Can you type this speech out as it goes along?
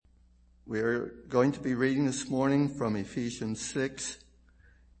We're going to be reading this morning from Ephesians 6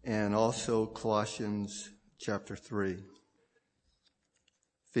 and also Colossians chapter 3.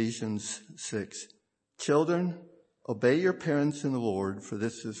 Ephesians 6. Children, obey your parents in the Lord, for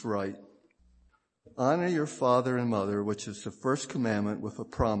this is right. Honor your father and mother, which is the first commandment with a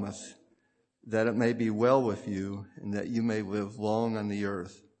promise, that it may be well with you and that you may live long on the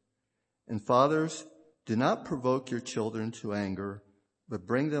earth. And fathers, do not provoke your children to anger, but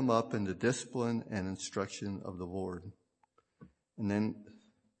bring them up in the discipline and instruction of the Lord. And then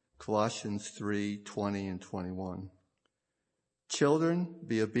Colossians 3:20 and 21. Children,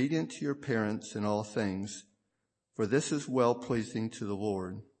 be obedient to your parents in all things, for this is well-pleasing to the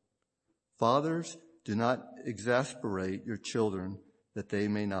Lord. Fathers, do not exasperate your children, that they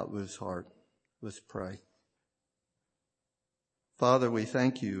may not lose heart. Let's pray. Father, we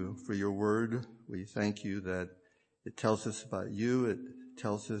thank you for your word. We thank you that it tells us about you. It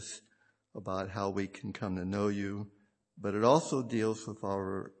tells us about how we can come to know you, but it also deals with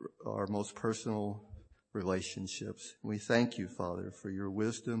our most personal relationships. We thank you, Father, for your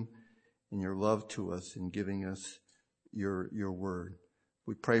wisdom and your love to us in giving us your word.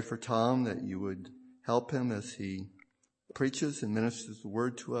 We pray for Tom that you would help him as he preaches and ministers the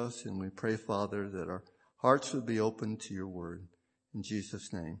word to us, and we pray, Father, that our hearts would be open to your word. In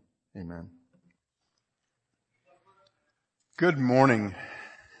Jesus' name, amen. Good morning.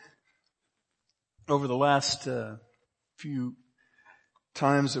 Over the last few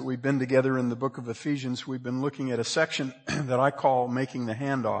times that we've been together in the book of Ephesians, we've been looking at a section that I call Making the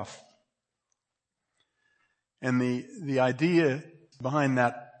Handoff. And the idea behind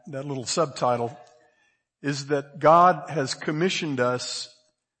that little subtitle is that God has commissioned us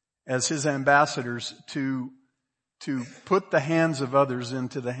as His ambassadors to put the hands of others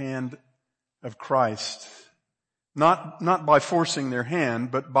into the hand of Christ. Not by forcing their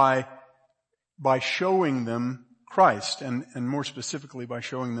hand, but by showing them Christ, and more specifically by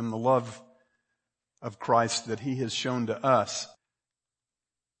showing them the love of Christ that He has shown to us.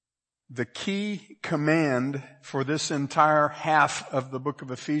 The key command for this entire half of the book of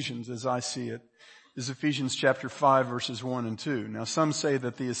Ephesians, as I see it, is Ephesians chapter 5, verses 1 and 2. Now, some say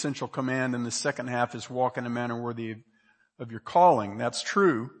that the essential command in the second half is walk in a manner worthy of your calling. That's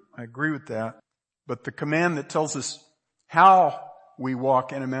true. I agree with that. But the command that tells us how we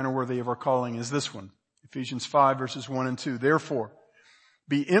walk in a manner worthy of our calling is this one. Ephesians 5 verses 1 and 2. Therefore,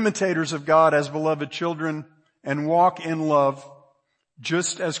 be imitators of God as beloved children and walk in love,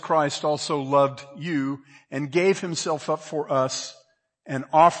 just as Christ also loved you and gave Himself up for us, an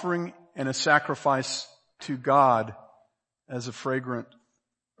offering and a sacrifice to God as a fragrant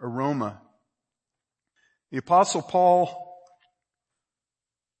aroma. The Apostle Paul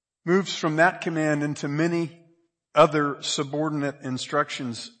moves from that command into many other subordinate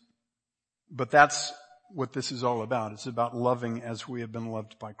instructions, but that's what this is all about. It's about loving as we have been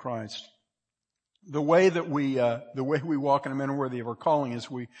loved by Christ. The way we walk in a manner worthy of our calling is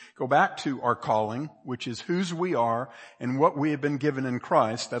we go back to our calling, which is whose we are and what we have been given in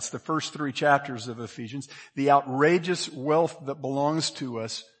Christ. That's the first 3 chapters of Ephesians. The outrageous wealth that belongs to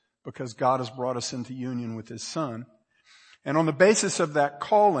us because God has brought us into union with His Son. And on the basis of that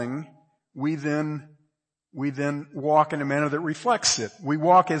calling, we then walk in a manner that reflects it. We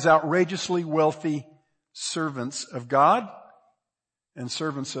walk as outrageously wealthy servants of God and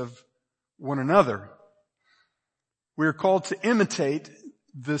servants of one another. We are called to imitate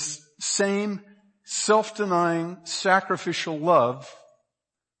this same self-denying, sacrificial love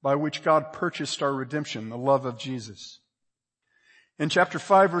by which God purchased our redemption, the love of Jesus. In chapter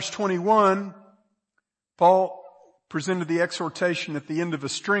 5, verse 21, Paul presented the exhortation at the end of a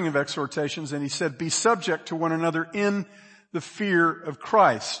string of exhortations, and he said, be subject to one another in the fear of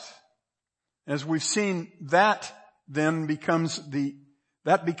Christ. As we've seen, that then becomes the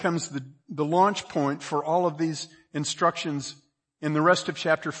launch point for all of these instructions in the rest of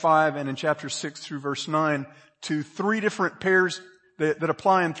chapter 5 and in chapter 6 through verse 9 to 3 different pairs that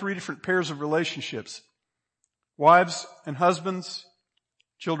apply in 3 different pairs of relationships. Wives and husbands,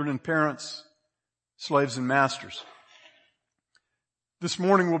 children and parents, slaves and masters. This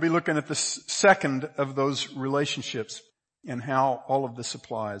morning we'll be looking at the second of those relationships and how all of this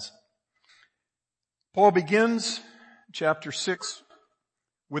applies. Paul begins chapter 6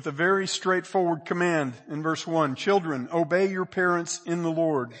 with a very straightforward command in verse 1. Children, obey your parents in the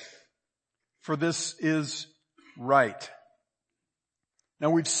Lord, for this is right.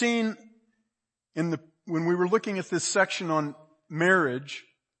 Now we've seen when we were looking at this section on marriage,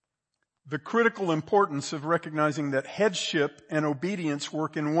 the critical importance of recognizing that headship and obedience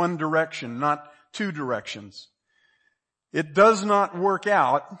work in one direction, not 2 directions. It does not work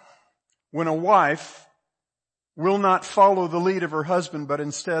out when a wife will not follow the lead of her husband, but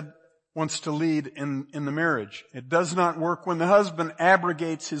instead wants to lead in the marriage. It does not work when the husband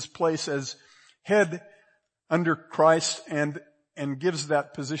abrogates his place as head under Christ and gives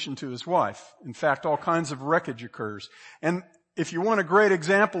that position to his wife. In fact, all kinds of wreckage occurs. And if you want a great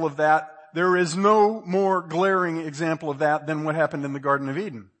example of that, there is no more glaring example of that than what happened in the Garden of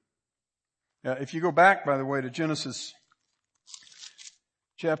Eden. If you go back, by the way, to Genesis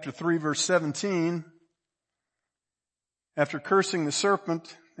chapter 3, verse 17, after cursing the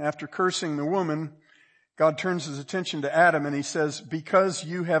serpent, after cursing the woman, God turns his attention to Adam and he says, because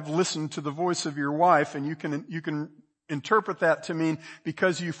you have listened to the voice of your wife, and you can interpret that to mean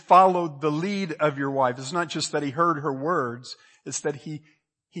because you followed the lead of your wife. It's not just that he heard her words, it's that he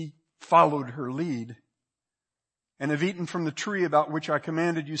followed her lead. And have eaten from the tree about which I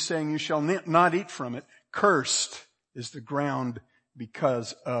commanded you, saying you shall not eat from it. Cursed is the ground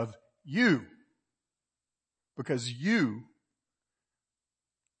because of you. Because you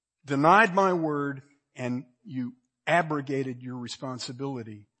denied my word and you abrogated your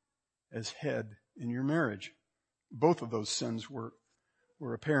responsibility as head in your marriage. Both of those sins were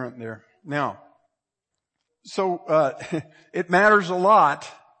apparent there. Now, so it matters a lot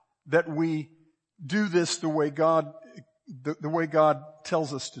that we do this the way God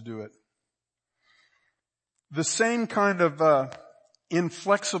tells us to do it. The same kind of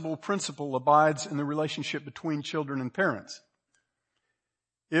inflexible principle abides in the relationship between children and parents.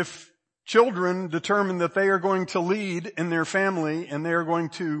 If children determine that they are going to lead in their family and they are going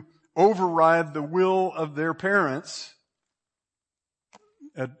to override the will of their parents,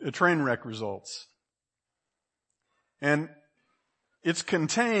 a train wreck results. And it's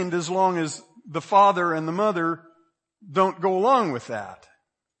contained as long as the father and the mother don't go along with that.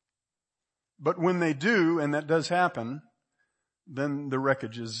 But when they do, and that does happen, then the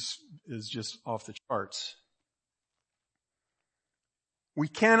wreckage is just off the charts. We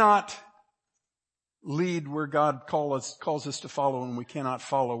cannot lead where God calls us to follow, and we cannot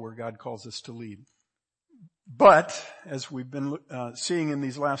follow where God calls us to lead. But, as we've been seeing in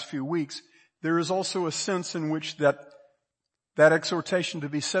these last few weeks, there is also a sense in which that exhortation to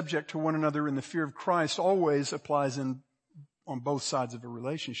be subject to one another in the fear of Christ always applies on both sides of a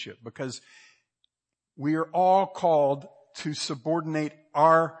relationship, because we are all called to subordinate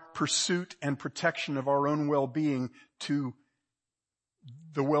our pursuit and protection of our own well-being to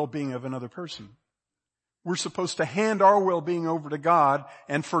the well-being of another person. We're supposed to hand our well-being over to God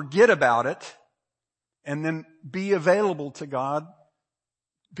and forget about it, and then be available to God,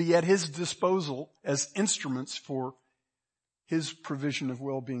 be at His disposal as instruments for His provision of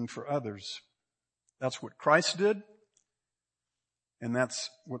well-being for others. That's what Christ did, and that's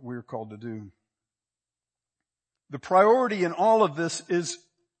what we're called to do. The priority in all of this is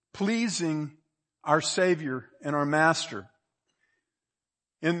pleasing our Savior and our Master.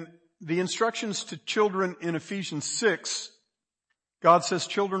 In the instructions to children in Ephesians 6, God says,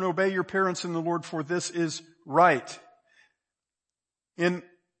 children, obey your parents in the Lord, for this is right. In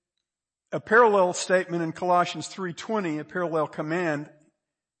a parallel statement in Colossians 3:20, a parallel command,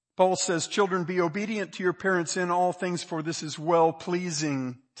 Paul says, children, be obedient to your parents in all things, for this is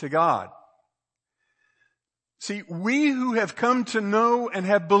well-pleasing to God. See, we who have come to know and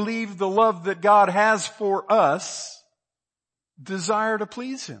have believed the love that God has for us desire to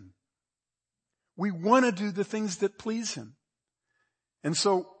please Him. We want to do the things that please Him. And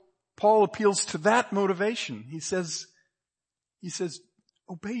so Paul appeals to that motivation. He says,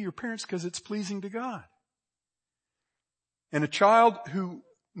 obey your parents because it's pleasing to God. And a child who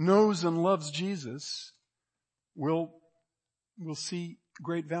knows and loves Jesus will see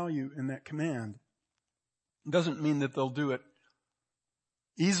great value in that command. It doesn't mean that they'll do it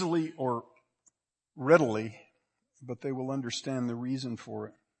easily or readily, but they will understand the reason for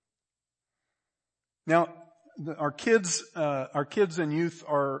it. Now, our kids and youth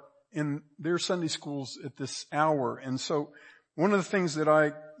are in their Sunday schools at this hour. And so one of the things that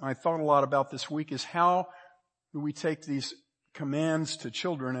I thought a lot about this week is how do we take these commands to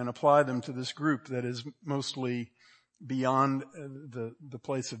children and apply them to this group that is mostly beyond the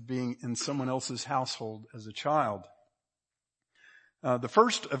place of being in someone else's household as a child. The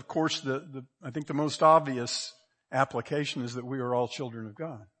first, of course, I think the most obvious application is that we are all children of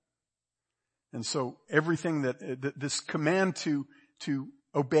God. And so everything that this command to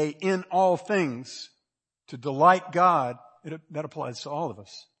obey in all things, to delight God, that applies to all of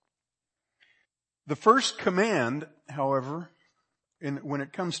us. The first command, however, when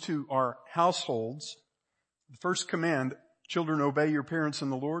it comes to our households, the first command, children, obey your parents in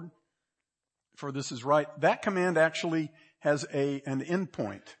the Lord, for this is right. That command actually has an end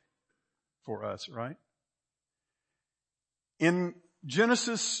point. for us, right? In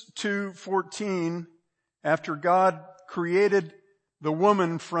Genesis 2:14, after God created the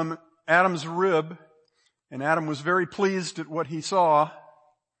woman from Adam's rib, and Adam was very pleased at what he saw,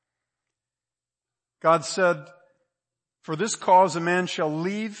 God said, "For this cause a man shall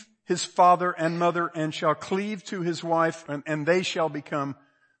leave his father and mother and shall cleave to his wife, and they shall become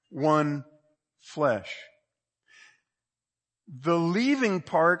one flesh." The leaving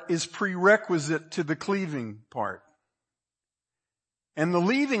part is prerequisite to the cleaving part. And the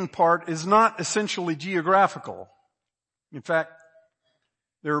leaving part is not essentially geographical. In fact,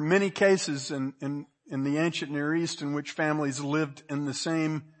 there are many cases in the ancient Near East in which families lived in the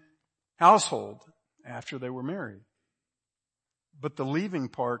same household after they were married. But the leaving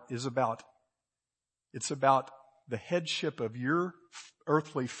part is about the headship of your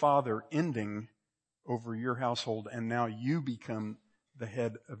earthly father ending over your household, and now you become the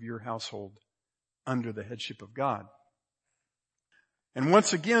head of your household under the headship of God. And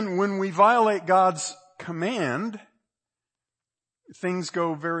once again, when we violate God's command, things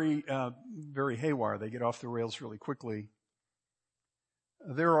go very haywire. They get off the rails really quickly.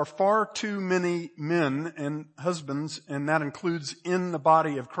 There are far too many men and husbands, and that includes in the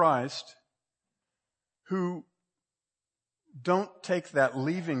body of Christ, who don't take that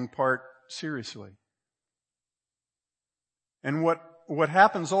leaving part seriously. And what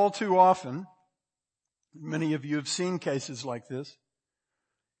happens all too often, many of you have seen cases like this,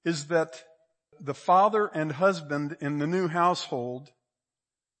 is that the father and husband in the new household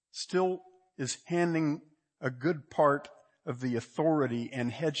still is handing a good part of the authority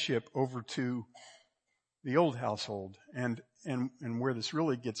and headship over to the old household. And where this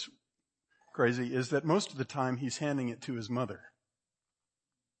really gets crazy is that most of the time he's handing it to his mother.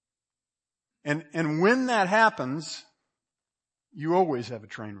 And when that happens, you always have a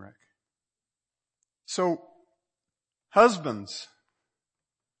train wreck. So, husbands,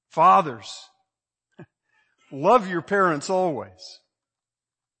 fathers, love your parents always.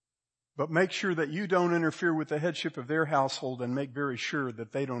 But make sure that you don't interfere with the headship of their household, and make very sure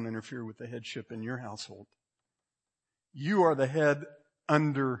that they don't interfere with the headship in your household. You are the head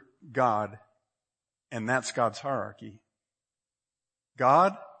under God, and that's God's hierarchy.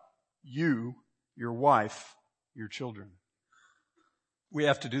 God, you, your wife, your children. We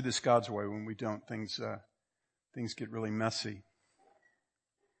have to do this God's way. When we don't, things get really messy.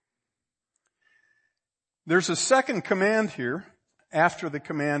 There's a second command here after the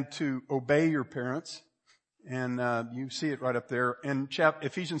command to obey your parents. And you see it right up there in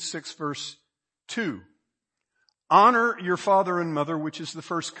Ephesians 6 verse 2. Honor your father and mother, which is the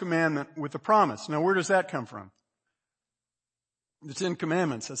first commandment with a promise. Now where does that come from? The 10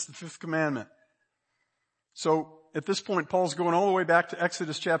 Commandments. That's the 5th commandment. So at this point, Paul's going all the way back to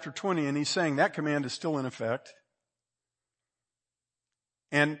Exodus chapter 20, and he's saying that command is still in effect.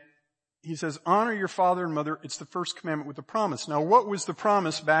 And he says, honor your father and mother. It's the first commandment with a promise. Now, what was the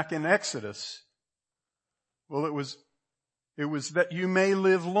promise back in Exodus? Well, it was that you may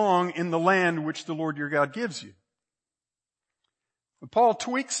live long in the land which the Lord your God gives you. But Paul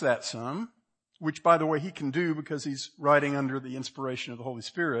tweaks that some, which, by the way, he can do because he's writing under the inspiration of the Holy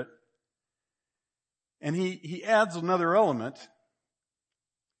Spirit. And he adds another element.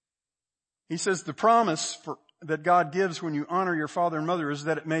 He says the promise that God gives when you honor your father and mother is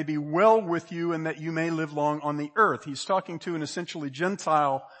that it may be well with you and that you may live long on the earth. He's talking to an essentially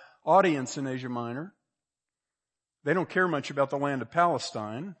Gentile audience in Asia Minor. They don't care much about the land of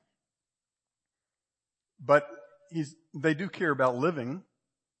Palestine, but they do care about living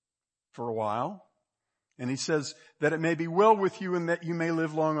for a while. And he says that it may be well with you and that you may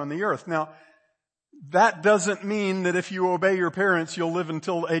live long on the earth. Now, that doesn't mean that if you obey your parents, you'll live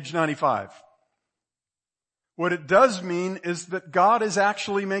until age 95. What it does mean is that God is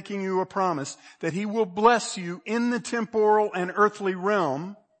actually making you a promise that He will bless you in the temporal and earthly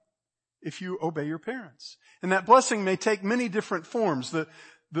realm if you obey your parents. And that blessing may take many different forms. One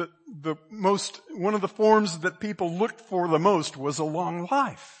of the forms that people looked for the most was a long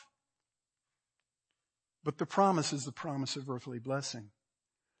life. But the promise is the promise of earthly blessing.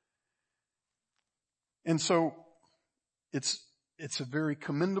 And so it's a very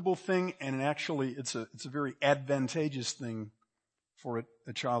commendable thing, and actually it's a very advantageous thing for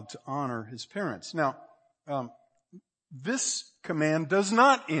a child to honor his parents. Now, this command does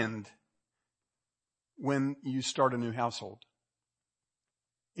not end when you start a new household.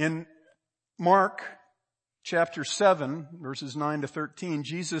 In Mark chapter 7, verses 9 to 13,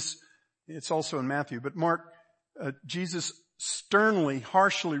 it's also in Matthew, but Jesus sternly,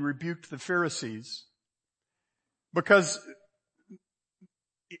 harshly rebuked the Pharisees because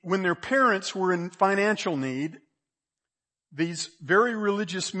when their parents were in financial need, these very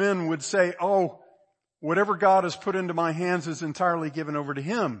religious men would say, oh, whatever God has put into my hands is entirely given over to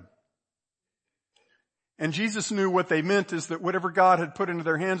Him. And Jesus knew what they meant is that whatever God had put into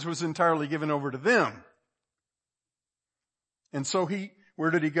their hands was entirely given over to them. And so where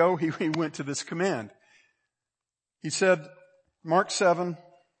did He go? He went to this command. He said, Mark 7,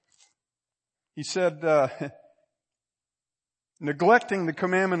 He said, neglecting the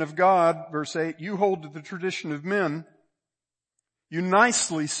commandment of God, verse 8, you hold to the tradition of men. You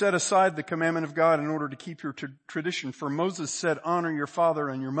nicely set aside the commandment of God in order to keep your tradition. For Moses said, honor your father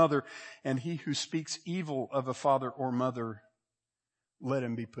and your mother, and he who speaks evil of a father or mother, let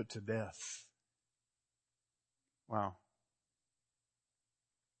him be put to death. Wow.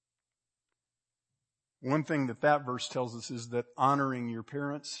 One thing that verse tells us is that honoring your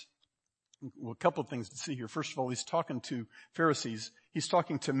parents, well, a couple of things to see here. First of all, He's talking to Pharisees. He's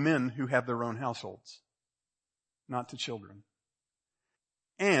talking to men who have their own households, not to children.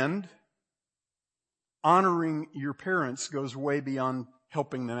 And honoring your parents goes way beyond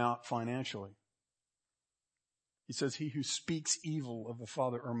helping them out financially. He says, he who speaks evil of a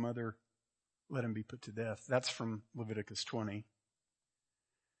father or mother, let him be put to death. That's from Leviticus 20.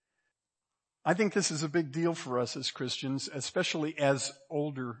 I think this is a big deal for us as Christians, especially as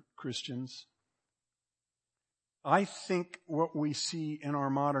older Christians. I think what we see in our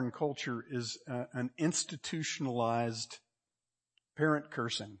modern culture is an institutionalized parent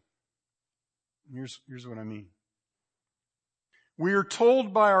cursing. Here's what I mean. We are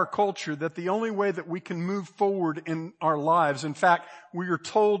told by our culture that the only way that we can move forward in our lives, in fact, we are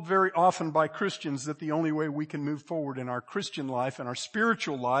told very often by Christians that the only way we can move forward in our Christian life and our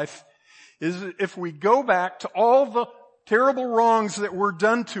spiritual life is if we go back to all the terrible wrongs that were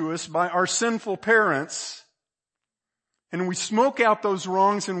done to us by our sinful parents, and we smoke out those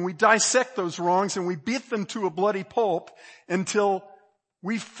wrongs and we dissect those wrongs and we beat them to a bloody pulp until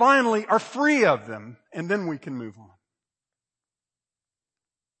we finally are free of them, and then we can move on.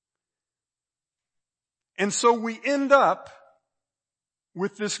 And so we end up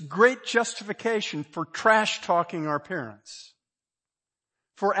with this great justification for trash talking our parents,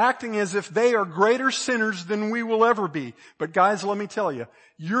 for acting as if they are greater sinners than we will ever be. But guys, let me tell you,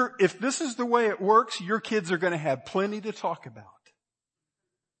 if this is the way it works, your kids are going to have plenty to talk about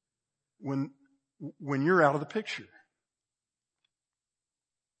when you're out of the picture.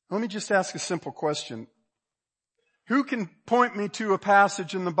 Let me just ask a simple question. Who can point me to a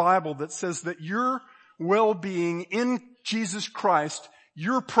passage in the Bible that says that your well-being in Jesus Christ,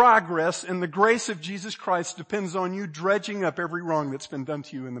 your progress in the grace of Jesus Christ depends on you dredging up every wrong that's been done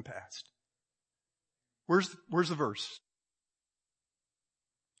to you in the past? Where's the verse?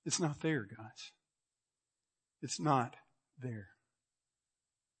 It's not there, guys. It's not there.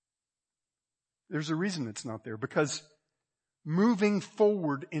 There's a reason it's not there, because moving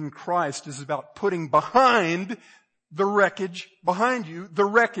forward in Christ is about putting behind the wreckage behind you, the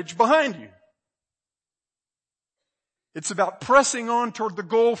wreckage behind you. It's about pressing on toward the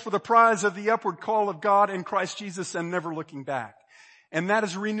goal for the prize of the upward call of God in Christ Jesus and never looking back. And that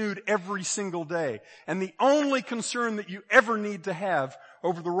is renewed every single day. And the only concern that you ever need to have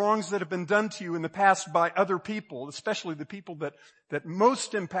over the wrongs that have been done to you in the past by other people, especially the people that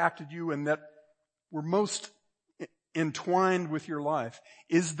most impacted you and that were most entwined with your life,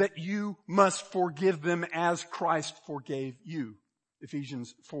 is that you must forgive them as Christ forgave you.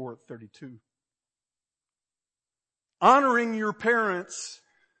 Ephesians 4:32. Honoring your parents,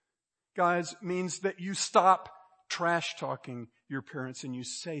 guys, means that you stop trash talking your parents and you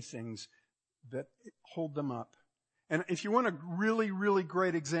say things that hold them up. And if you want a really, really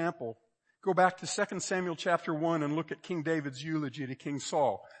great example, go back to 2 Samuel chapter 1 and look at King David's eulogy to King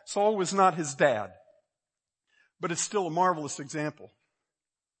Saul. Saul was not his dad, but it's still a marvelous example.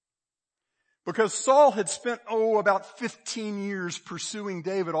 Because Saul had spent, about 15 years pursuing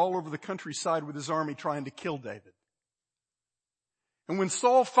David all over the countryside with his army trying to kill David. And when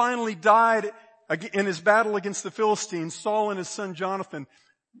Saul finally died in his battle against the Philistines, Saul and his son Jonathan,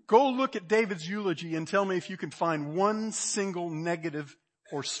 go look at David's eulogy and tell me if you can find one single negative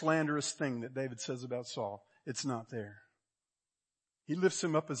or slanderous thing that David says about Saul. It's not there. He lifts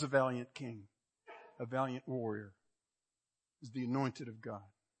him up as a valiant king, a valiant warrior, as the anointed of God.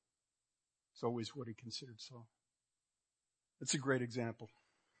 It's always what he considered Saul. It's a great example.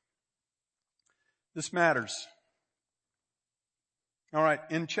 This matters. All right,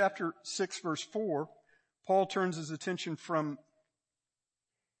 in chapter 6, verse 4, Paul turns his attention from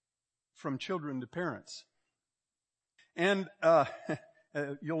children to parents. And uh,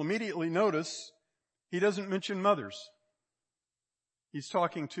 you'll immediately notice he doesn't mention mothers. He's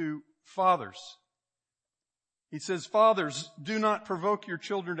talking to fathers. He says, fathers, do not provoke your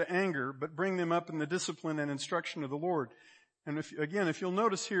children to anger, but bring them up in the discipline and instruction of the Lord. And if you'll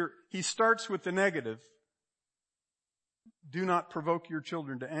notice here, he starts with the negative. Do not provoke your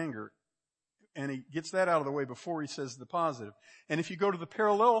children to anger. And he gets that out of the way before he says the positive. And if you go to the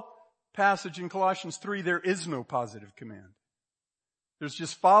parallel passage in Colossians 3, there is no positive command. There's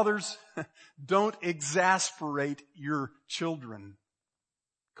just, fathers, don't exasperate your children,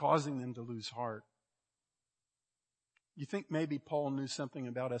 causing them to lose heart. You think maybe Paul knew something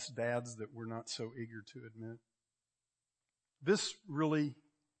about us dads that we're not so eager to admit? This really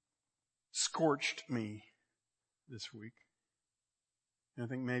scorched me this week. And I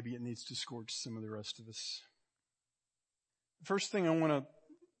think maybe it needs to scorch some of the rest of us. The first thing I want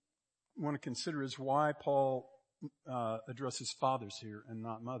to consider is why Paul addresses fathers here and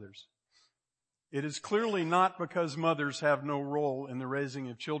not mothers. It is clearly not because mothers have no role in the raising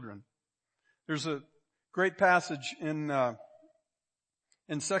of children. There's a great passage in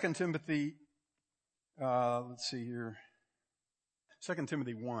 2 Timothy, let's see here, 2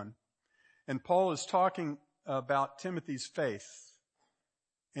 Timothy 1. And Paul is talking about Timothy's faith.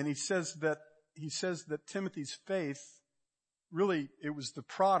 And he says that Timothy's faith, really, it was the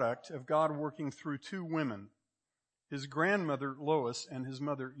product of God working through two women, his grandmother Lois and his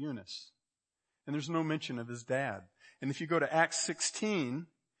mother Eunice. And there's no mention of his dad. And if you go to Acts 16,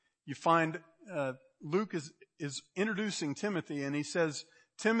 you find Luke is introducing Timothy, and he says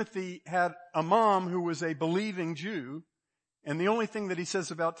Timothy had a mom who was a believing Jew, and the only thing that he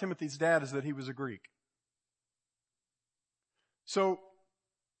says about Timothy's dad is that he was a Greek. So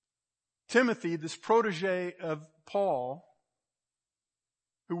Timothy, this protege of Paul,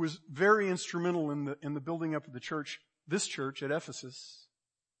 who was very instrumental in the building up of the church, this church at Ephesus,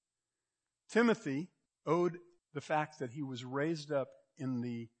 Timothy owed the fact that he was raised up in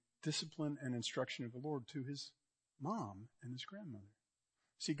the discipline and instruction of the Lord to his mom and his grandmother.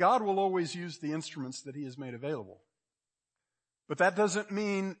 See, God will always use the instruments that he has made available. But that doesn't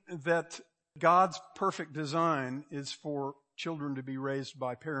mean that God's perfect design is for children to be raised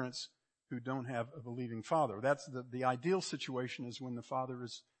by parents who don't have a believing father. That's the ideal situation is when the father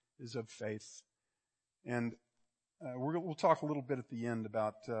is of faith. And we'll talk a little bit at the end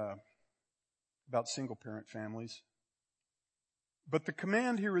about single parent families. But the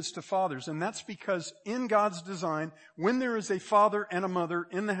command here is to fathers, and that's because in God's design, when there is a father and a mother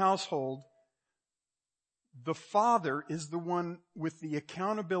in the household, the father is the one with the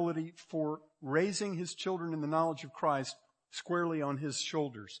accountability for raising his children in the knowledge of Christ squarely on his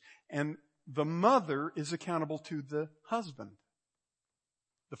shoulders. And the mother is accountable to the husband.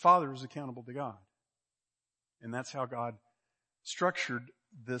 The father is accountable to God. And that's how God structured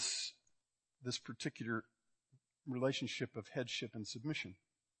this particular relationship of headship and submission.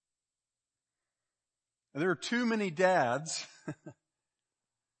 And there are too many dads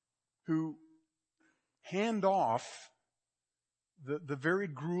who hand off the very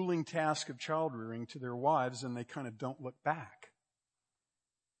grueling task of child rearing to their wives, and they kind of don't look back.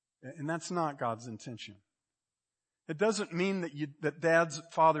 And that's not God's intention. It doesn't mean that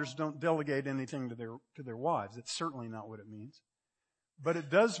fathers don't delegate anything to their wives. It's certainly not what it means. But it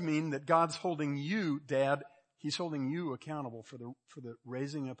does mean that God's holding you, Dad, He's holding you accountable for the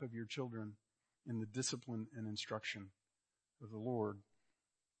raising up of your children in the discipline and instruction of the Lord.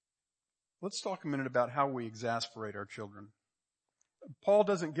 Let's talk a minute about how we exasperate our children. Paul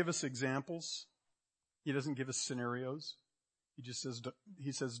doesn't give us examples. He doesn't give us scenarios.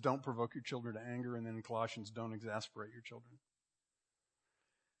 He says, don't provoke your children to anger, and then in Colossians, don't exasperate your children.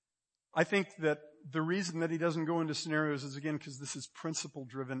 I think that the reason that he doesn't go into scenarios is, again, because this is principle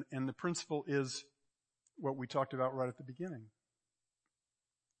driven, and the principle is what we talked about right at the beginning.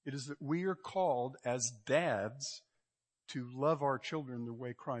 It is that we are called as dads to love our children the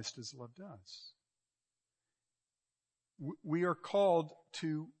way Christ has loved us. We are called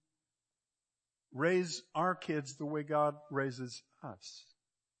to raise our kids the way God raises us.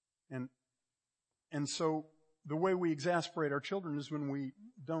 And so the way we exasperate our children is when we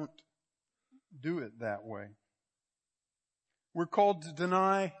don't do it that way. We're called to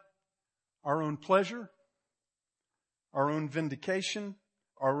deny our own pleasure, our own vindication,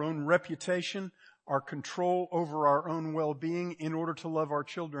 our own reputation, our control over our own well-being in order to love our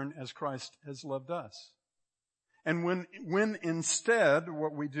children as Christ has loved us. And when instead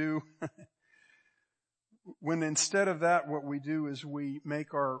what we do is we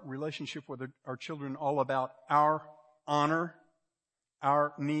make our relationship with our children all about our honor,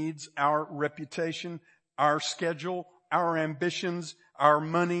 our needs, our reputation, our schedule, our ambitions, our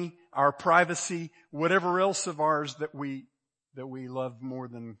money, our privacy, whatever else of ours that we that we love more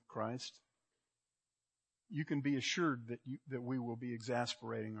than Christ, you can be assured that we will be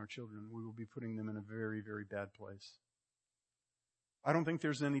exasperating our children. We will be putting them in a very, very bad place. I don't think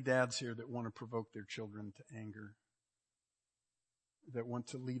there's any dads here that want to provoke their children to anger, that want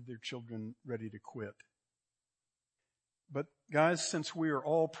to leave their children ready to quit. But guys, since we are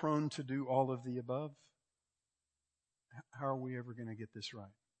all prone to do all of the above, how are we ever going to get this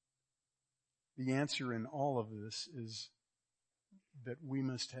right? The answer in all of this is that we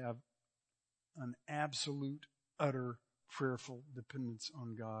must have an absolute, utter, prayerful dependence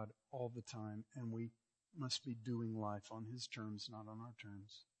on God all the time, and we must be doing life on His terms, not on our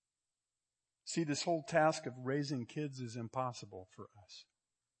terms. See, this whole task of raising kids is impossible for us.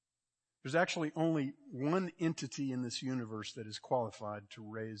 There's actually only one entity in this universe that is qualified to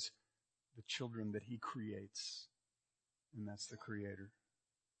raise the children that He creates, and that's the Creator.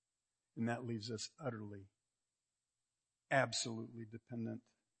 And that leaves us utterly, absolutely dependent.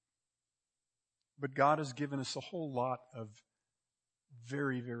 But God has given us a whole lot of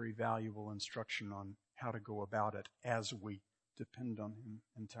very, very valuable instruction on how to go about it as we depend on Him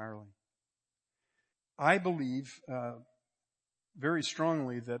entirely. I believe very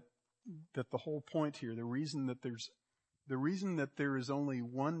strongly that the whole point here, the reason that there is only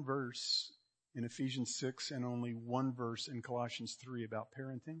one verse in Ephesians 6 and only one verse in Colossians 3 about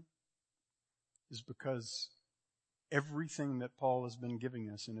parenting is because everything that Paul has been giving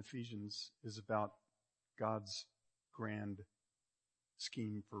us in Ephesians is about God's grand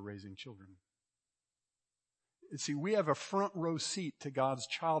scheme for raising children. See, we have a front row seat to God's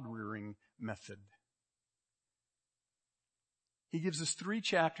child rearing method. He gives us 3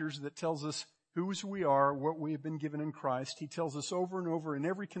 chapters that tells us whose we are, what we have been given in Christ. He tells us over and over in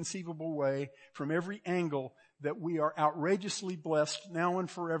every conceivable way, from every angle, that we are outrageously blessed now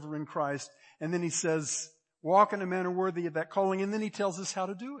and forever in Christ. And then he says, walk in a manner worthy of that calling. And then he tells us how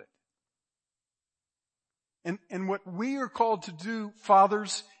to do it. And what we are called to do,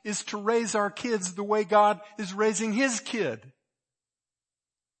 fathers, is to raise our kids the way God is raising His kid.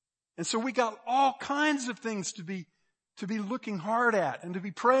 And so we got all kinds of things to be looking hard at and to be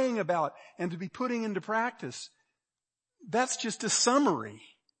praying about and to be putting into practice. That's just a summary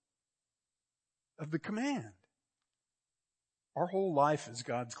of the command. Our whole life is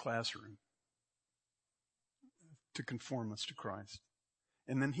God's classroom to conform us to Christ.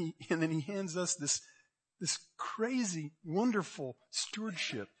 And then he hands us this crazy, wonderful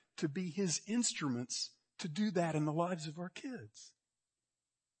stewardship to be His instruments to do that in the lives of our kids.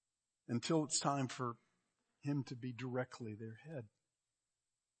 Until it's time for Him to be directly their head,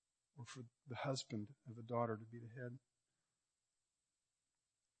 or for the husband of a daughter to be the head.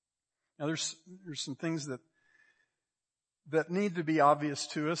 Now there's some things that need to be obvious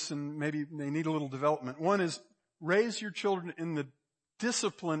to us, and maybe they need a little development. One is, raise your children in the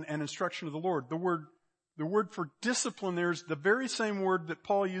discipline and instruction of the Lord. The word for discipline there is the very same word that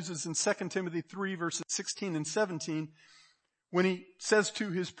Paul uses in 2 Timothy 3 verses 16 and 17. When he says to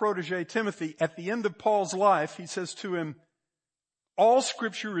his protege Timothy, at the end of Paul's life, he says to him, all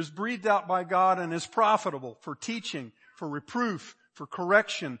Scripture is breathed out by God and is profitable for teaching, for reproof, for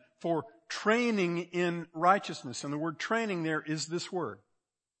correction, for training in righteousness. And the word training there is this word.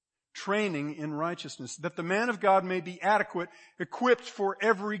 Training in righteousness. That the man of God may be adequate, equipped for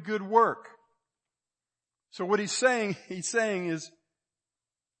every good work. So what he's saying is,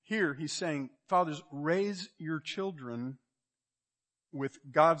 fathers, raise your children with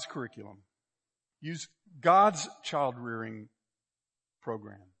God's curriculum. Use God's child rearing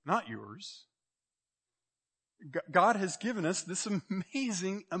program, not yours. God has given us this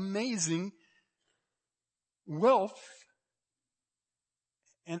amazing, amazing wealth.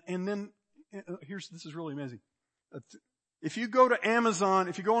 And then, this is really amazing. If you go to Amazon,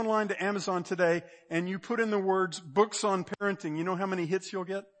 if you go online to Amazon today and you put in the words books on parenting, you know how many hits you'll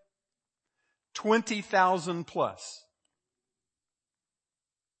get? 20,000 plus.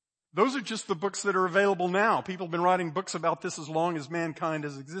 Those are just the books that are available now. People have been writing books about this as long as mankind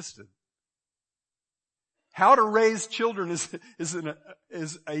has existed. How to raise children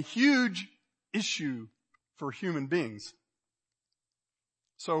is a huge issue for human beings.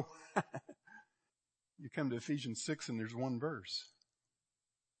 So, you come to Ephesians 6 and there's one verse.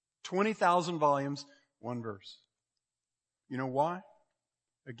 20,000 volumes, one verse. You know why?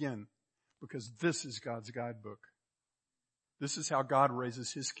 Again, because this is God's guidebook. This is how God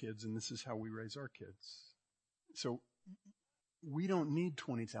raises His kids, and this is how we raise our kids. So, we don't need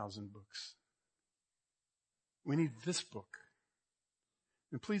 20,000 books. We need this book.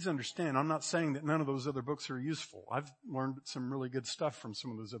 And please understand, I'm not saying that none of those other books are useful. I've learned some really good stuff from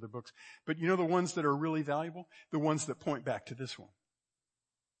some of those other books. But you know the ones that are really valuable? The ones that point back to this one.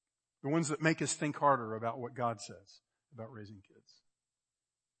 The ones that make us think harder about what God says about raising kids.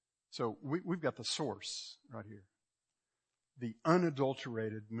 So we've got the source right here. The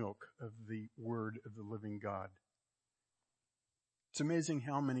unadulterated milk of the Word of the living God. It's amazing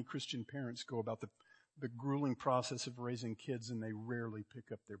how many Christian parents go about the grueling process of raising kids and they rarely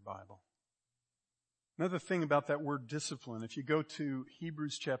pick up their Bible. Another thing about that word discipline, if you go to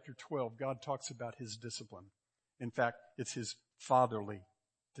Hebrews chapter 12, God talks about His discipline. In fact, it's His fatherly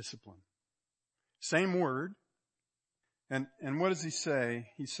discipline. Same word. And what does He say?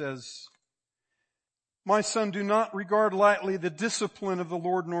 He says, "My son, do not regard lightly the discipline of the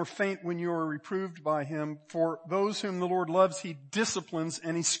Lord, nor faint when you are reproved by Him. For those whom the Lord loves, He disciplines,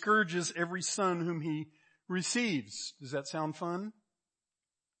 and He scourges every son whom He receives." Does that sound fun?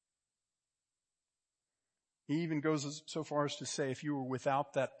 He even goes so far as to say, if you were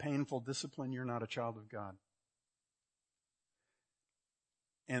without that painful discipline, you're not a child of God.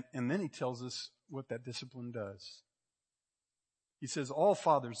 And then He tells us what that discipline does. He says all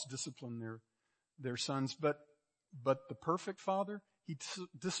fathers discipline their sons, but the perfect Father, He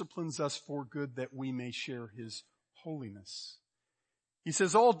disciplines us for good that we may share His holiness. He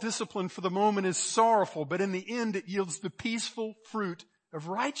says all discipline for the moment is sorrowful, but in the end it yields the peaceful fruit of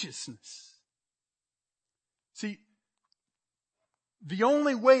righteousness. See, the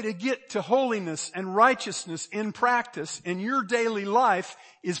only way to get to holiness and righteousness in practice in your daily life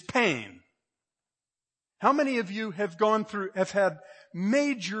is pain. How many of you have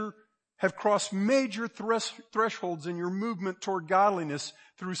crossed major thresholds in your movement toward godliness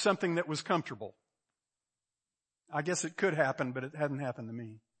through something that was comfortable? I guess it could happen, but it hadn't happened to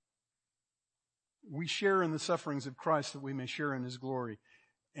me. We share in the sufferings of Christ that we may share in His glory.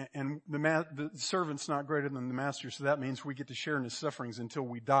 And the servant's not greater than the master, so that means we get to share in His sufferings until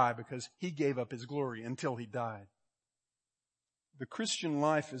we die, because He gave up His glory until He died. The Christian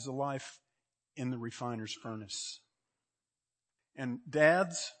life is a life in the refiner's furnace. And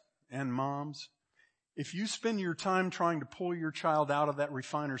dads and moms, if you spend your time trying to pull your child out of that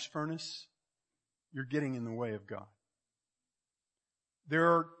refiner's furnace, you're getting in the way of God.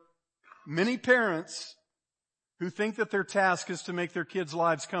 There are many parents who think that their task is to make their kids'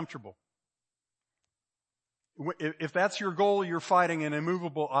 lives comfortable. If that's your goal, you're fighting an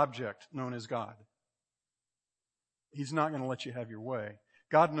immovable object known as God. He's not going to let you have your way.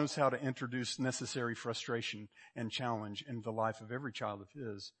 God knows how to introduce necessary frustration and challenge into the life of every child of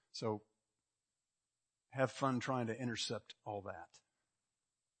His. So have fun trying to intercept all that.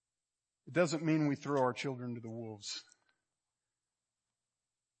 It doesn't mean we throw our children to the wolves.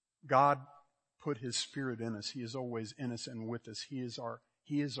 God put His Spirit in us. He is always in us and with us. He is our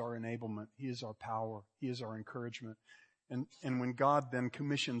enablement. He is our power. He is our encouragement. And when God then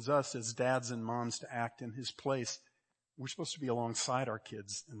commissions us as dads and moms to act in His place, we're supposed to be alongside our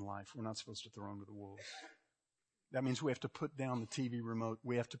kids in life. We're not supposed to throw them to the wolves. That means we have to put down the TV remote.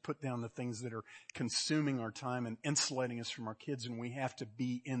 We have to put down the things that are consuming our time and insulating us from our kids, and we have to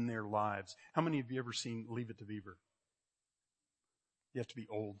be in their lives. How many of you ever seen Leave It to Beaver? You have to be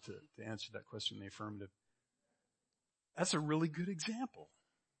old to answer that question in the affirmative. That's a really good example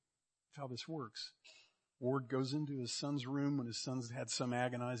of how this works. Ward goes into his son's room when his son's had some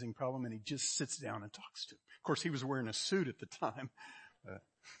agonizing problem, and he just sits down and talks to him. Of course, he was wearing a suit at the time.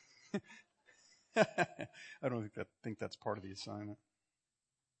 I don't think that's part of the assignment.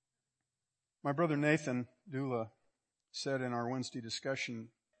 My brother Nathan Dula said in our Wednesday discussion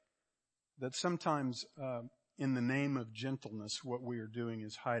that sometimes in the name of gentleness, what we are doing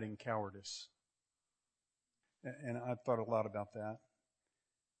is hiding cowardice. And I've thought a lot about that.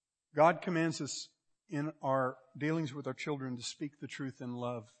 God commands us in our dealings with our children to speak the truth in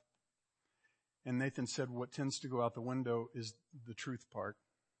love. And Nathan said what tends to go out the window is the truth part.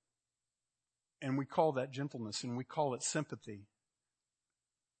 And we call that gentleness, and we call it sympathy.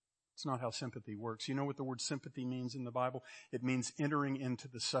 It's not how sympathy works. You know what the word sympathy means in the Bible? It means entering into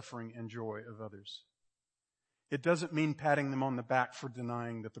the suffering and joy of others. It doesn't mean patting them on the back for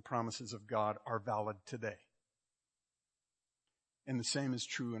denying that the promises of God are valid today. And the same is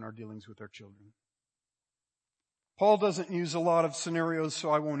true in our dealings with our children. Paul doesn't use a lot of scenarios,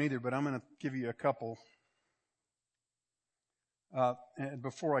 so I won't either, but I'm going to give you a couple. And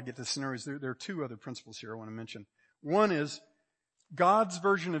before I get to scenarios, there are two other principles here I want to mention. One is God's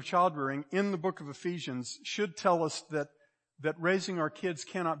version of childrearing in the book of Ephesians should tell us that raising our kids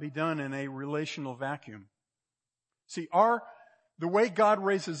cannot be done in a relational vacuum. See, the way God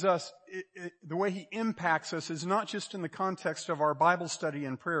raises us, the way He impacts us is not just in the context of our Bible study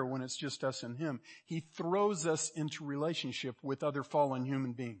and prayer when it's just us and Him. He throws us into relationship with other fallen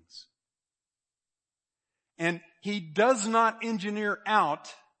human beings. And He does not engineer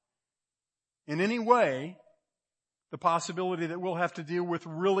out in any way the possibility that we'll have to deal with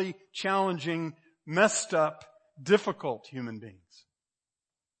really challenging, messed up, difficult human beings.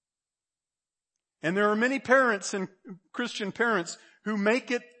 And there are many parents and Christian parents who make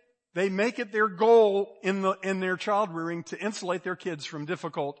it their goal in their child rearing to insulate their kids from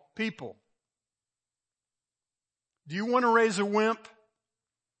difficult people. Do you want to raise a wimp?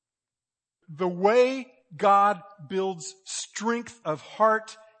 The way God builds strength of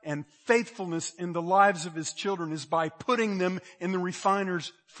heart and faithfulness in the lives of His children is by putting them in the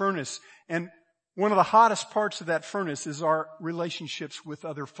refiner's furnace. And one of the hottest parts of that furnace is our relationships with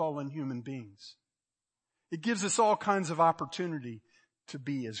other fallen human beings. It gives us all kinds of opportunity to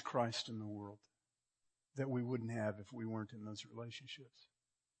be as Christ in the world that we wouldn't have if we weren't in those relationships.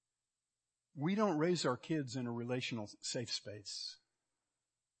 We don't raise our kids in a relational safe space.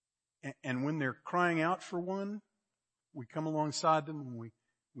 And when they're crying out for one, we come alongside them and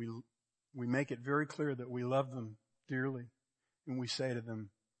we make it very clear that we love them dearly. And we say to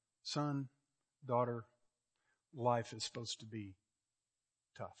them, son, daughter, life is supposed to be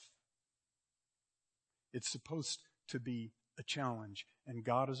tough. It's supposed to be a challenge, and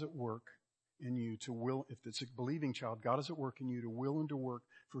God is at work in you to will, if it's a believing child, God is at work in you to will and to work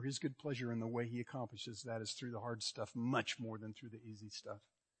for His good pleasure, and the way He accomplishes that is through the hard stuff much more than through the easy stuff.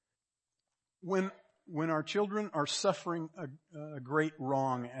 When our children are suffering a great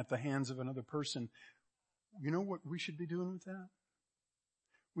wrong at the hands of another person, you know what we should be doing with that?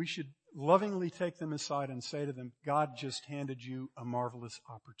 We should lovingly take them aside and say to them, God just handed you a marvelous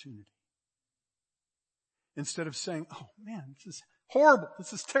opportunity. Instead of saying, oh man, this is horrible,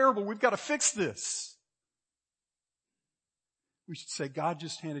 this is terrible, we've got to fix this. We should say, God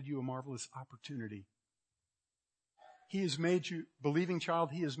just handed you a marvelous opportunity. He has made you, believing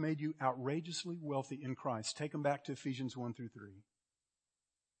child, He has made you outrageously wealthy in Christ. Take them back to Ephesians 1 through 3.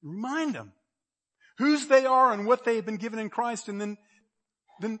 Remind them whose they are and what they have been given in Christ, and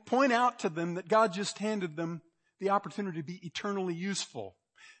then point out to them that God just handed them the opportunity to be eternally useful.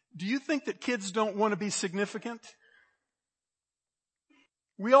 Do you think that kids don't want to be significant?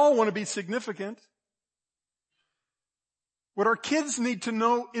 We all want to be significant. What our kids need to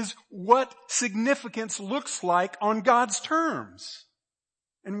know is what significance looks like on God's terms.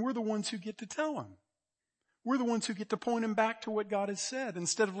 And we're the ones who get to tell them. We're the ones who get to point them back to what God has said,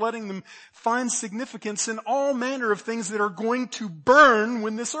 instead of letting them find significance in all manner of things that are going to burn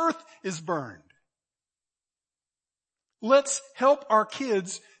when this earth is burned. Let's help our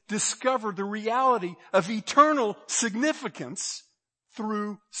kids discover the reality of eternal significance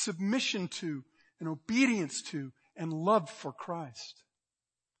through submission to and obedience to and love for Christ.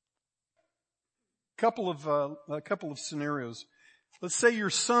 A couple of scenarios. Let's say your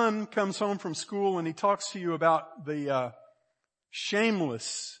son comes home from school and he talks to you about the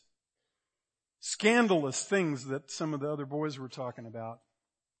shameless, scandalous things that some of the other boys were talking about.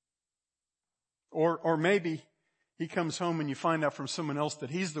 Or maybe he comes home and you find out from someone else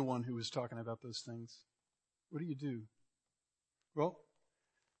that he's the one who was talking about those things. What do you do? Well,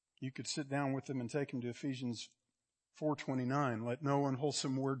 you could sit down with him and take him to Ephesians 4:29. Let no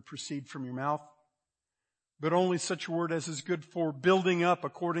unwholesome word proceed from your mouth, but only such a word as is good for building up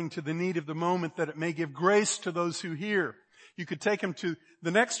according to the need of the moment, that it may give grace to those who hear. You could take him to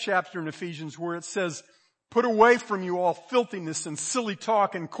the next chapter in Ephesians where it says, put away from you all filthiness and silly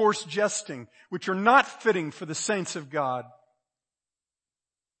talk and coarse jesting, which are not fitting for the saints of God.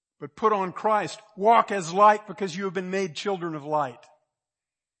 But put on Christ. Walk as light because you have been made children of light.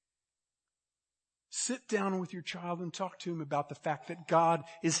 Sit down with your child and talk to him about the fact that God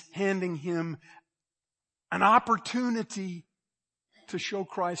is handing him an opportunity to show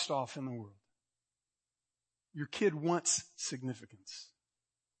Christ off in the world. Your kid wants significance.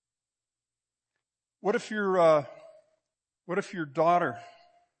 What if your daughter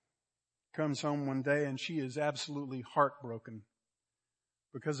comes home one day and she is absolutely heartbroken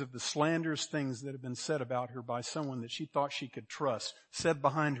because of the slanderous things that have been said about her by someone that she thought she could trust, said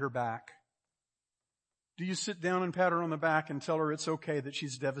behind her back? Do you sit down and pat her on the back and tell her it's okay that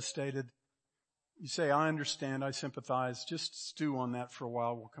she's devastated? You say, I understand, I sympathize. Just stew on that for a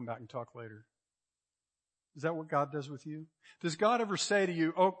while. We'll come back and talk later. Is that what God does with you? Does God ever say to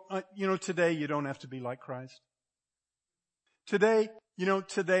you, today you don't have to be like Christ? Today I'm going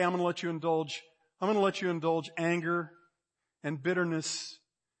to let you indulge anger and bitterness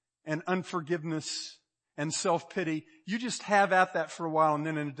and unforgiveness and self-pity, you just have at that for a while, and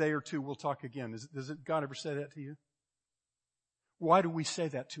then in a day or two we'll talk again. Does God ever say that to you? Why do we say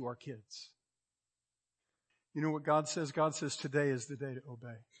that to our kids? You know what God says? God says today is the day to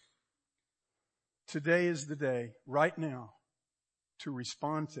obey. Today is the day, right now, to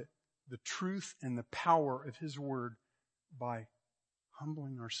respond to the truth and the power of His Word by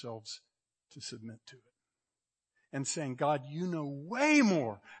humbling ourselves to submit to it. And saying, God, you know way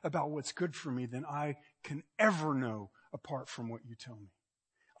more about what's good for me than I can ever know apart from what you tell me.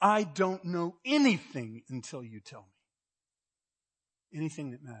 I don't know anything until you tell me.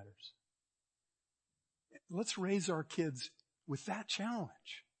 Anything that matters. Let's raise our kids with that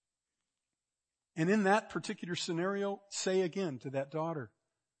challenge. And in that particular scenario, say again to that daughter,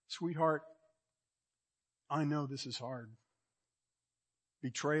 sweetheart, I know this is hard.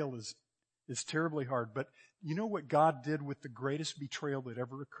 Betrayal is terribly hard, but you know what God did with the greatest betrayal that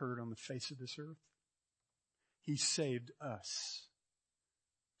ever occurred on the face of this earth? He saved us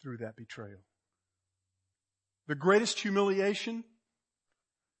through that betrayal. The greatest humiliation,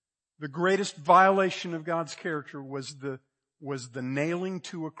 the greatest violation of God's character was the nailing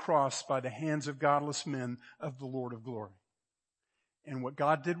to a cross by the hands of godless men of the Lord of glory. And what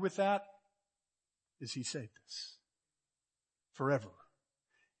God did with that is He saved us forever.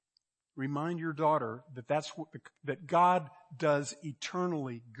 Remind your daughter that God does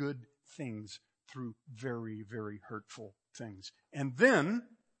eternally good things through very, very hurtful things. And then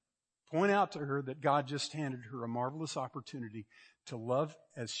point out to her that God just handed her a marvelous opportunity to love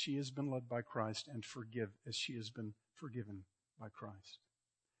as she has been loved by Christ and forgive as she has been forgiven by Christ.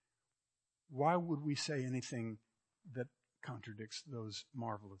 Why would we say anything that contradicts those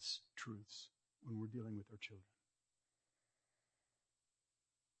marvelous truths when we're dealing with our children?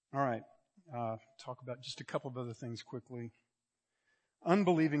 All right, talk about just a couple of other things quickly.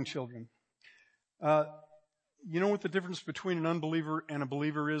 Unbelieving children. You know what the difference between an unbeliever and a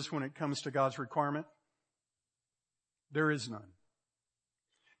believer is when it comes to God's requirement? There is none.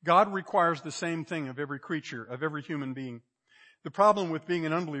 God requires the same thing of every creature, of every human being. The problem with being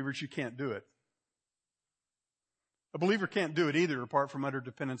an unbeliever is you can't do it. A believer can't do it either apart from utter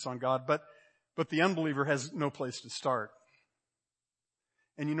dependence on God, but the unbeliever has no place to start.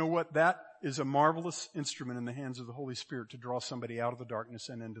 And you know what? That is a marvelous instrument in the hands of the Holy Spirit to draw somebody out of the darkness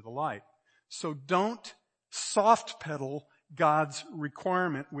and into the light. So don't soft pedal God's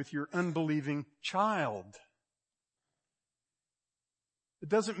requirement with your unbelieving child. It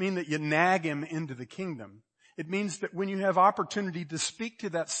doesn't mean that you nag him into the kingdom. It means that when you have opportunity to speak to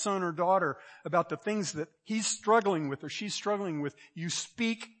that son or daughter about the things that he's struggling with or she's struggling with, you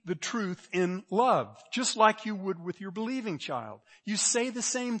speak the truth in love, just like you would with your believing child. You say the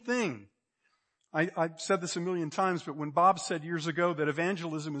same thing. I've said this a million times, but when Bob said years ago that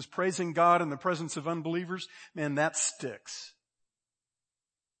evangelism is praising God in the presence of unbelievers, man, that sticks.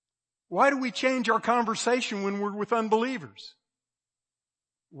 Why do we change our conversation when we're with unbelievers?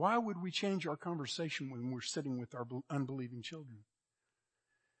 Why would we change our conversation when we're sitting with our unbelieving children?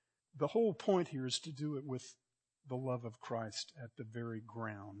 The whole point here is to do it with the love of Christ at the very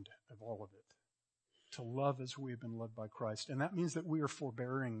ground of all of it. To love as we have been loved by Christ. And that means that we are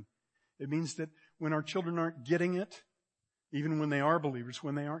forbearing. It means that when our children aren't getting it, even when they are believers,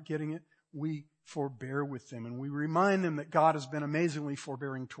 when they aren't getting it, we forbear with them. And we remind them that God has been amazingly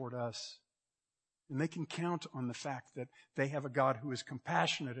forbearing toward us. And they can count on the fact that they have a God who is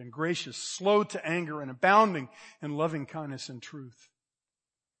compassionate and gracious, slow to anger, and abounding in loving kindness and truth.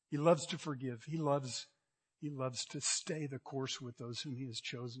 He loves to forgive. He loves to stay the course with those whom He has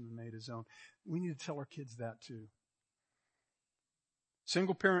chosen and made His own. We need to tell our kids that too.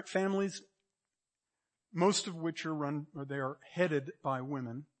 Single parent families, most of which they are headed by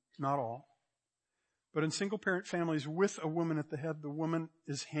women, not all. But in single parent families with a woman at the head, the woman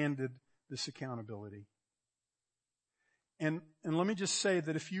is handed this accountability. And let me just say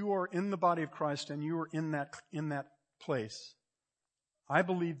that if you are in the body of Christ and you are in that place, I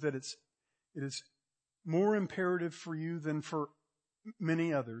believe that it is more imperative for you than for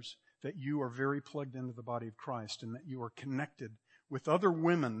many others that you are very plugged into the body of Christ and that you are connected with other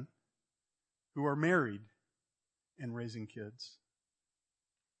women who are married and raising kids.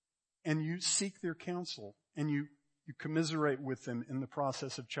 And you seek their counsel and you commiserate with them in the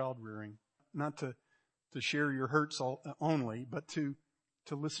process of child rearing. Not to share your hurts only, but to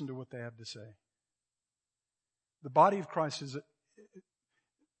listen to what they have to say. The body of Christ is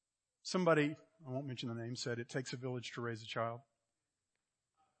somebody, I won't mention the name, said it takes a village to raise a child.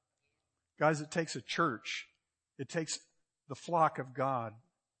 Guys, it takes a church. It takes the flock of God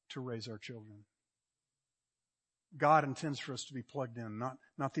to raise our children. God intends for us to be plugged in,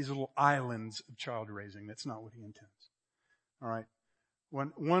 not these little islands of child raising. That's not what He intends. All right.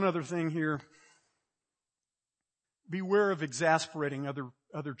 One other thing here. Beware of exasperating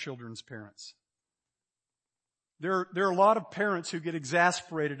other children's parents. There are a lot of parents who get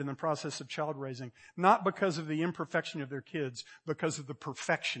exasperated in the process of child raising, not because of the imperfection of their kids, because of the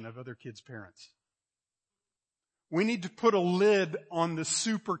perfection of other kids' parents. We need to put a lid on the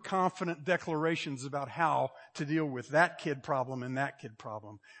super confident declarations about how to deal with that kid problem and that kid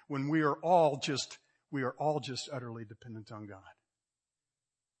problem when we are all just utterly dependent on God.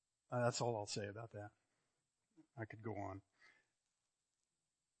 That's all I'll say about that. I could go on.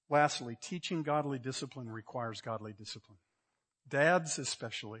 Lastly, teaching godly discipline requires godly discipline. Dads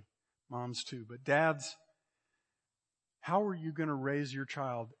especially, moms too, but dads, how are you going to raise your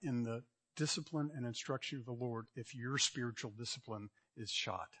child in the discipline and instruction of the Lord if your spiritual discipline is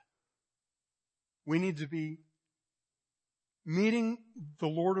shot? We need to be meeting the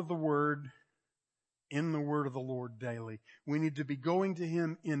Lord of the Word in the Word of the Lord daily. We need to be going to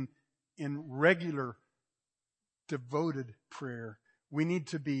Him in regular, devoted prayer. We need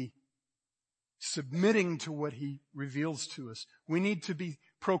to be submitting to what He reveals to us. We need to be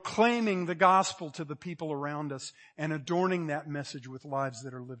proclaiming the gospel to the people around us and adorning that message with lives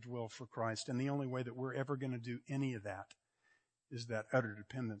that are lived well for Christ. And the only way that we're ever going to do any of that is that utter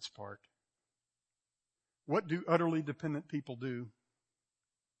dependence part. What do utterly dependent people do?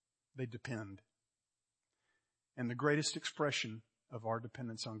 They depend. And the greatest expression of our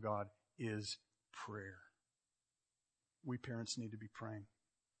dependence on God is prayer. We parents need to be praying.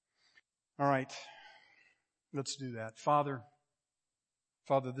 All right. Let's do that. Father,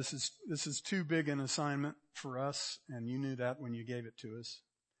 this is too big an assignment for us, and you knew that when you gave it to us.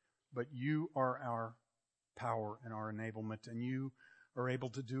 But you are our power and our enablement, and you are able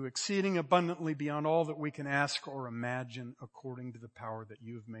to do exceeding abundantly beyond all that we can ask or imagine according to the power that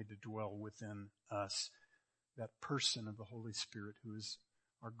you have made to dwell within us. That person of the Holy Spirit who is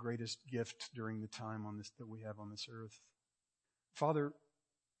our greatest gift during the time that we have on this earth. Father,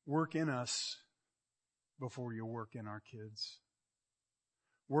 work in us before you work in our kids.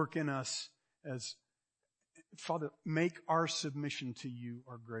 Work in us Father, make our submission to you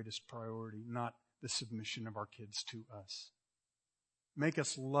our greatest priority, not the submission of our kids to us. Make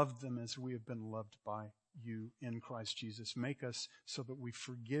us love them as we have been loved by you in Christ Jesus. Make us so that we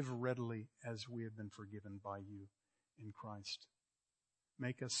forgive readily as we have been forgiven by you in Christ.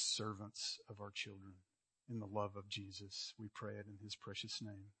 Make us servants of our children in the love of Jesus. We pray it in His precious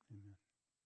name. Amen.